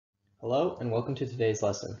Hello and welcome to today's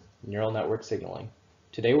lesson, Neural Network Signaling.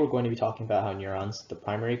 Today we're going to be talking about how neurons, the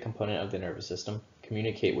primary component of the nervous system,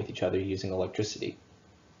 communicate with each other using electricity.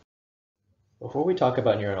 Before we talk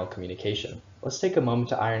about neuronal communication, let's take a moment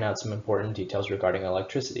to iron out some important details regarding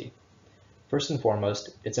electricity. First and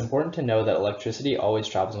foremost, it's important to know that electricity always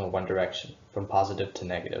travels in one direction, from positive to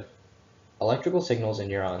negative. Electrical signals in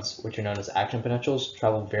neurons, which are known as action potentials,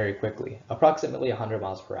 travel very quickly, approximately 100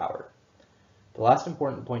 miles per hour. The last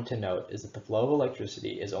important point to note is that the flow of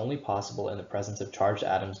electricity is only possible in the presence of charged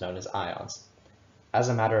atoms known as ions. As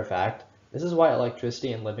a matter of fact, this is why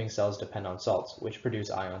electricity in living cells depend on salts, which produce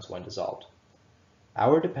ions when dissolved.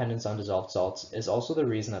 Our dependence on dissolved salts is also the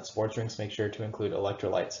reason that sports drinks make sure to include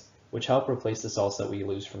electrolytes, which help replace the salts that we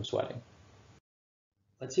lose from sweating.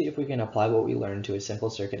 Let's see if we can apply what we learned to a simple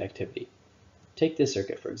circuit activity. Take this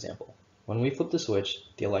circuit, for example. When we flip the switch,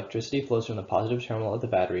 the electricity flows from the positive terminal of the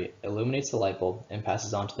battery, illuminates the light bulb, and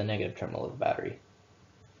passes on to the negative terminal of the battery.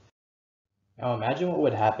 Now imagine what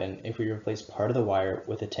would happen if we replaced part of the wire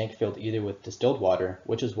with a tank filled either with distilled water,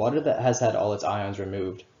 which is water that has had all its ions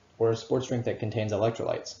removed, or a sports drink that contains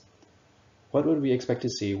electrolytes. What would we expect to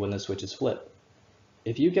see when the switch is flipped?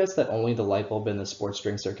 If you guessed that only the light bulb in the sports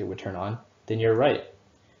drink circuit would turn on, then you're right.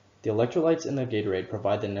 The electrolytes in the Gatorade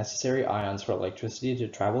provide the necessary ions for electricity to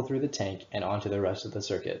travel through the tank and onto the rest of the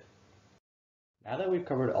circuit. Now that we've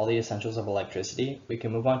covered all the essentials of electricity, we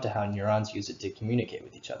can move on to how neurons use it to communicate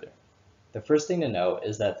with each other. The first thing to know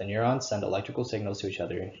is that the neurons send electrical signals to each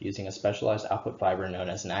other using a specialized output fiber known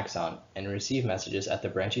as an axon and receive messages at the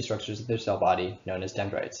branchy structures of their cell body known as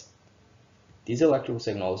dendrites. These electrical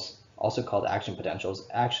signals, also called action potentials,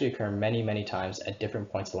 actually occur many times at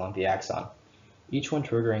different points along the axon, each one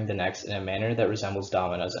triggering the next in a manner that resembles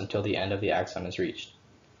dominoes until the end of the axon is reached.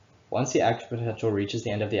 Once the action potential reaches the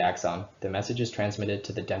end of the axon, the message is transmitted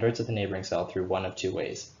to the dendrites of the neighboring cell through one of two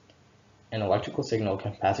ways. An electrical signal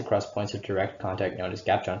can pass across points of direct contact known as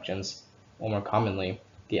gap junctions, or more commonly,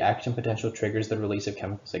 the action potential triggers the release of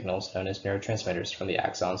chemical signals known as neurotransmitters from the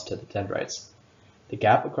axons to the dendrites. The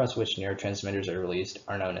gap across which neurotransmitters are released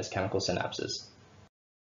are known as chemical synapses.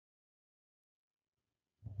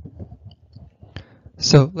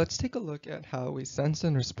 So let's take a look at how we sense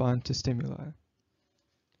and respond to stimuli.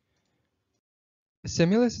 A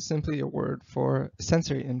stimulus is simply a word for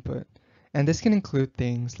sensory input, and this can include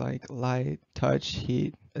things like light, touch,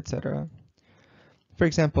 heat, etc. For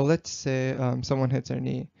example, let's say someone hits their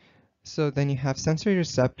knee. So then you have sensory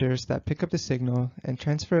receptors that pick up the signal and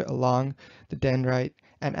transfer it along the dendrite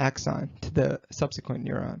and axon to the subsequent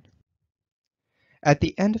neuron. At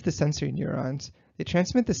the end of the sensory neurons, they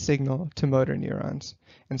transmit the signal to motor neurons,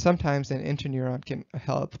 and sometimes an interneuron can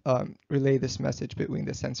help relay this message between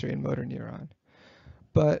the sensory and motor neuron.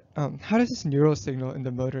 But how does this neural signal in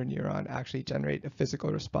the motor neuron actually generate a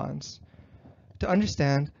physical response? To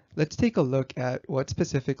understand, let's take a look at what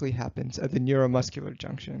specifically happens at the neuromuscular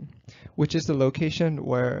junction, which is the location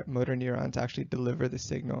where motor neurons actually deliver the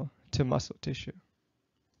signal to muscle tissue.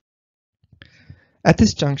 At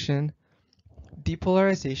this junction,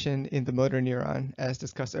 depolarization in the motor neuron, as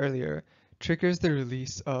discussed earlier, triggers the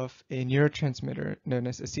release of a neurotransmitter known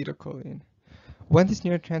as acetylcholine. When this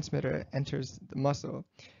neurotransmitter enters the muscle,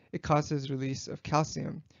 it causes release of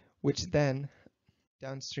calcium, which then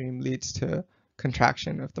downstream leads to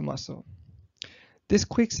contraction of the muscle. This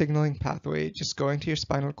quick signaling pathway just going to your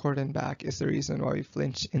spinal cord and back is the reason why we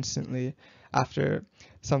flinch instantly after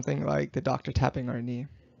something like the doctor tapping our knee.